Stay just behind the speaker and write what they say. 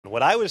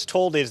What I was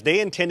told is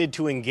they intended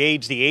to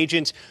engage the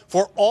agents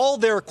for all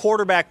their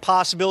quarterback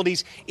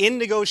possibilities in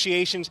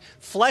negotiations,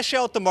 flesh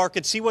out the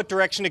market, see what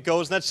direction it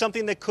goes, and that's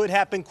something that could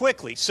happen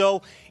quickly.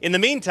 So in the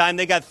meantime,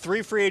 they got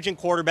 3 free agent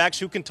quarterbacks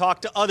who can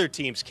talk to other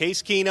teams,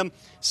 Case Keenum,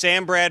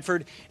 Sam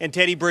Bradford, and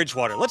Teddy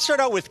Bridgewater. Let's start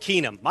out with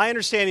Keenum. My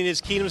understanding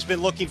is Keenum's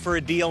been looking for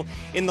a deal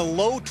in the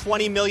low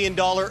 $20 million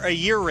a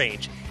year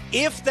range.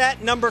 If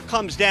that number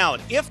comes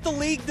down, if the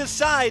league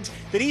decides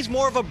that he's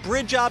more of a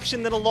bridge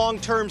option than a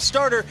long-term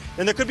starter,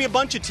 then there could be a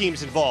bunch of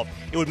teams involved.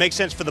 It would make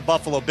sense for the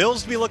Buffalo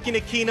Bills to be looking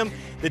at Keenum,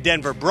 the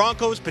Denver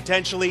Broncos,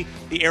 potentially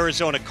the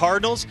Arizona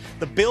Cardinals.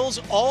 The Bills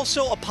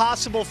also a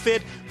possible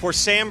fit for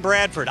Sam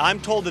Bradford.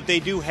 I'm told that they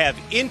do have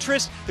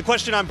interest. The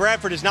question on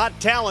Bradford is not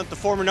talent, the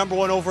former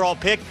 #1 overall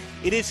pick.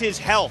 It is his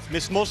health.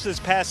 Missed most of this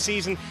past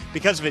season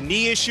because of a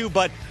knee issue,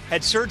 but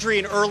had surgery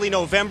in early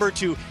November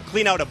to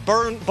clean out a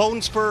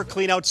bone spur,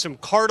 clean out some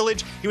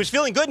cartilage. He was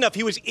feeling good enough.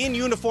 He was in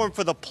uniform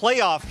for the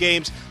playoff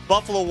games.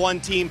 Buffalo, one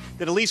team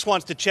that at least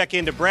wants to check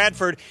into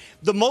Bradford.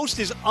 The most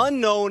is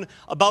unknown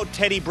about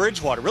Teddy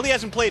Bridgewater. Really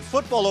hasn't played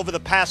football over the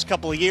past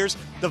couple of years.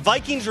 The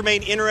Vikings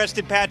remain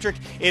interested, Patrick,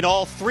 in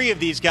all 3 of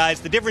these guys.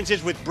 The difference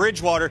is with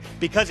Bridgewater,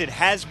 because it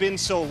has been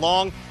so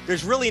long,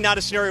 there's really not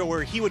a scenario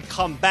where he would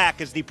come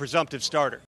back as the presumptive starter.